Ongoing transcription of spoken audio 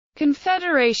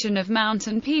Confederation of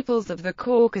Mountain Peoples of the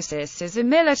Caucasus is a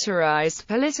militarized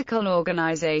political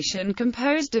organization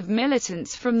composed of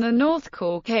militants from the North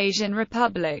Caucasian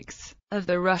republics of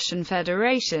the Russian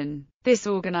Federation. This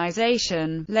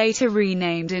organization, later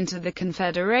renamed into the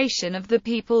Confederation of the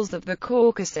Peoples of the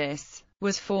Caucasus,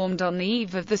 was formed on the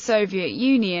eve of the Soviet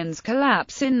Union's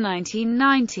collapse in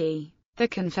 1990. The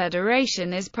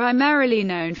Confederation is primarily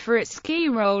known for its key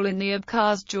role in the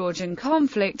Abkhaz-Georgian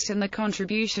conflict and the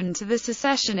contribution to the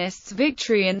secessionists'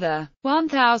 victory in the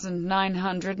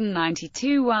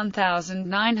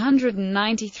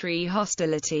 1992–1993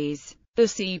 hostilities. The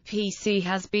CPC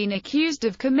has been accused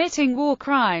of committing war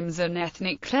crimes and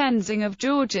ethnic cleansing of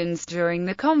Georgians during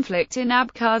the conflict in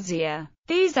Abkhazia.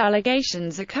 These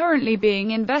allegations are currently being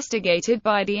investigated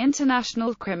by the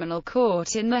International Criminal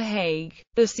Court in The Hague.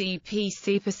 The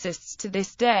CPC persists to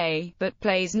this day, but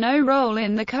plays no role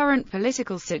in the current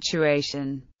political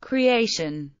situation.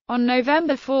 Creation. On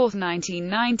November 4,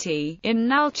 1990, in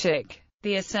Nalchik,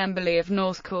 the Assembly of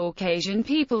North Caucasian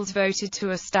Peoples voted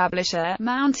to establish a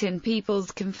Mountain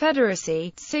Peoples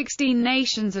Confederacy. 16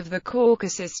 nations of the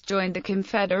Caucasus joined the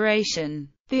Confederation.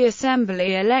 The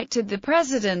Assembly elected the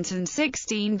President and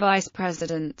 16 Vice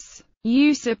Presidents.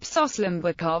 Yusuf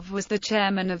Soslymbekov was the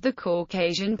chairman of the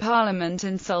Caucasian Parliament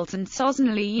and Sultan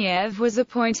Sosnaliyev was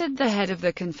appointed the head of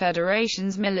the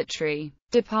Confederation's military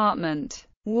department.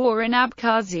 War in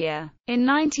Abkhazia. In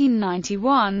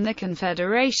 1991, the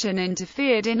Confederation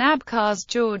interfered in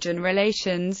Abkhaz-Georgian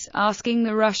relations, asking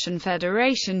the Russian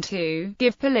Federation to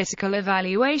give political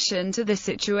evaluation to the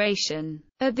situation.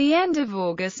 At the end of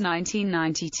August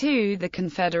 1992, the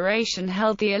Confederation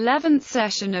held the 11th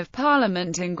session of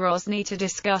Parliament in Grozny to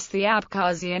discuss the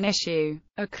Abkhazian issue.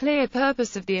 A clear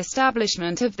purpose of the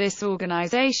establishment of this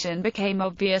organization became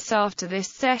obvious after this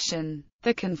session.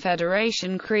 The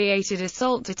Confederation created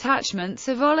assault detachments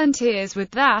of volunteers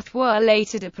that were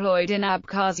later deployed in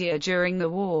Abkhazia during the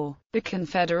war. The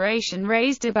Confederation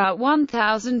raised about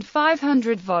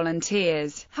 1,500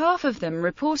 volunteers, half of them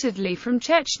reportedly from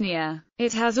Chechnya.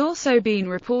 It has also been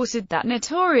reported that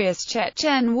notorious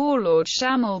Chechen warlord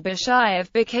Shamil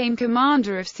Bashayev became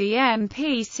commander of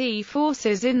CMPC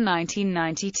forces in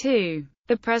 1992.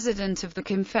 The president of the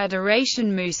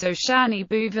Confederation Musa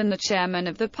Shanibov and the chairman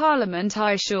of the parliament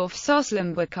Yusuf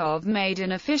Soslymbekov made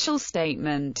an official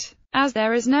statement. As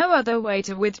there is no other way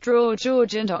to withdraw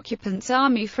Georgian occupants'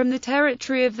 army from the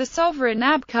territory of the sovereign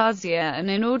Abkhazia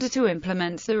and in order to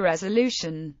implement the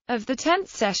resolution of the 10th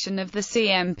session of the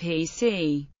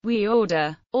CMPC, we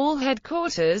order all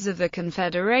headquarters of the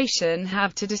Confederation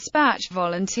have to dispatch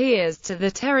volunteers to the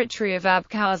territory of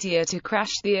Abkhazia to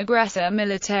crush the aggressor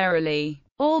militarily.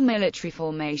 All military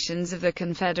formations of the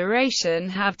Confederation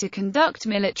have to conduct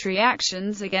military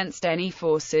actions against any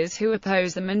forces who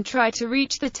oppose them and try to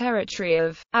reach the territory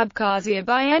of Abkhazia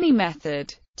by any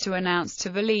method. To announce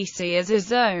Tbilisi as a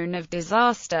zone of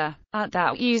disaster.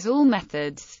 That use all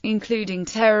methods, including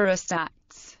terrorist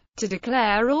acts. To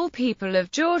declare all people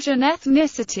of Georgian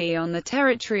ethnicity on the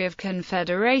territory of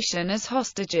Confederation as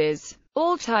hostages.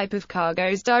 All type of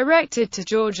cargoes directed to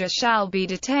Georgia shall be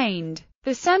detained.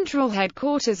 The central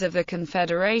headquarters of the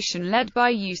Confederation led by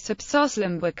Yusuf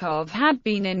Soslymbekov had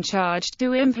been in charge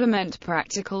to implement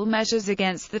practical measures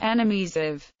against the enemies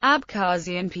of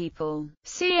Abkhazian people.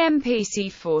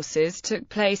 CMPC forces took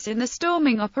place in the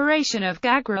storming operation of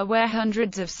Gagra where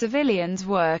hundreds of civilians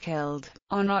were killed.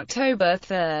 On October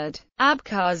 3,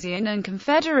 Abkhazian and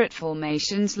Confederate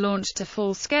formations launched a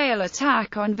full-scale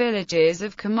attack on villages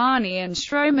of Kamani and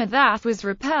Stroma that was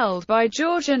repelled by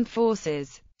Georgian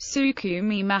forces.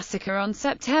 Sukhumi massacre. On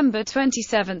September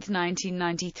 27,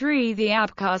 1993, the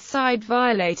Abkhaz side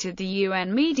violated the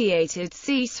UN-mediated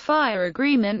ceasefire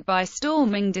agreement by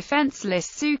storming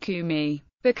defenseless Sukhumi.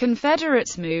 The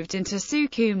Confederates moved into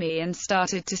Sukhumi and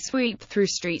started to sweep through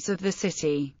streets of the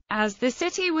city. As the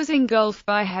city was engulfed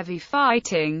by heavy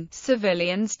fighting,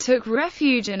 civilians took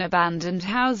refuge in abandoned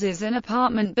houses and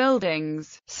apartment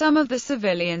buildings. Some of the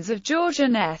civilians of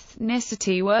Georgian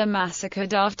ethnicity were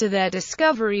massacred after their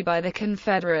discovery by the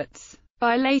Confederates.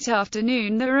 By late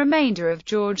afternoon, the remainder of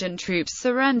Georgian troops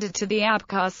surrendered to the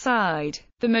Abkhaz side.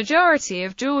 The majority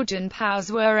of Georgian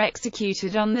POWs were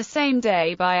executed on the same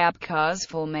day by Abkhaz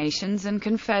formations and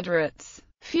Confederates.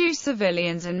 Few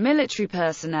civilians and military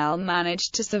personnel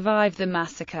managed to survive the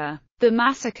massacre. The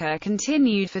massacre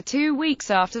continued for 2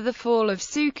 weeks after the fall of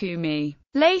Sukhumi.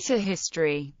 Later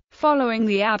history. Following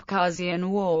the Abkhazian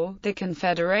War, the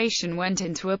Confederation went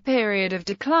into a period of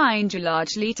decline due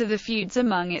largely to the feuds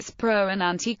among its pro- and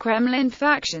anti-Kremlin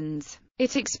factions.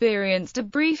 It experienced a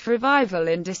brief revival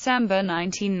in December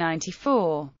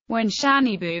 1994, when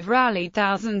Shanibuv rallied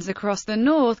thousands across the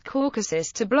North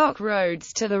Caucasus to block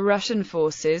roads to the Russian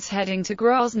forces heading to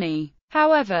Grozny.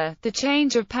 However, the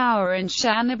change of power in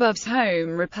Shanibuv's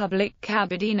home republic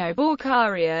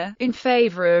Kabardino-Balkaria, in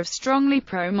favor of strongly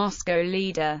pro-Moscow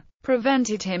leader,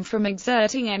 prevented him from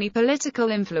exerting any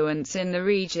political influence in the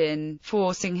region,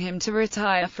 forcing him to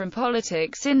retire from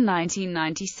politics in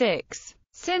 1996.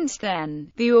 Since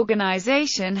then, the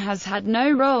organization has had no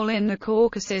role in the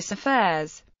Caucasus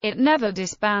affairs. It never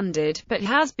disbanded, but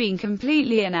has been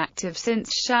completely inactive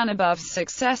since Shanibuv's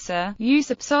successor,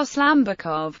 Yusuf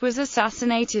Soslambakov, was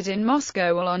assassinated in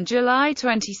Moscow on July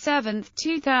 27,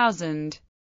 2000.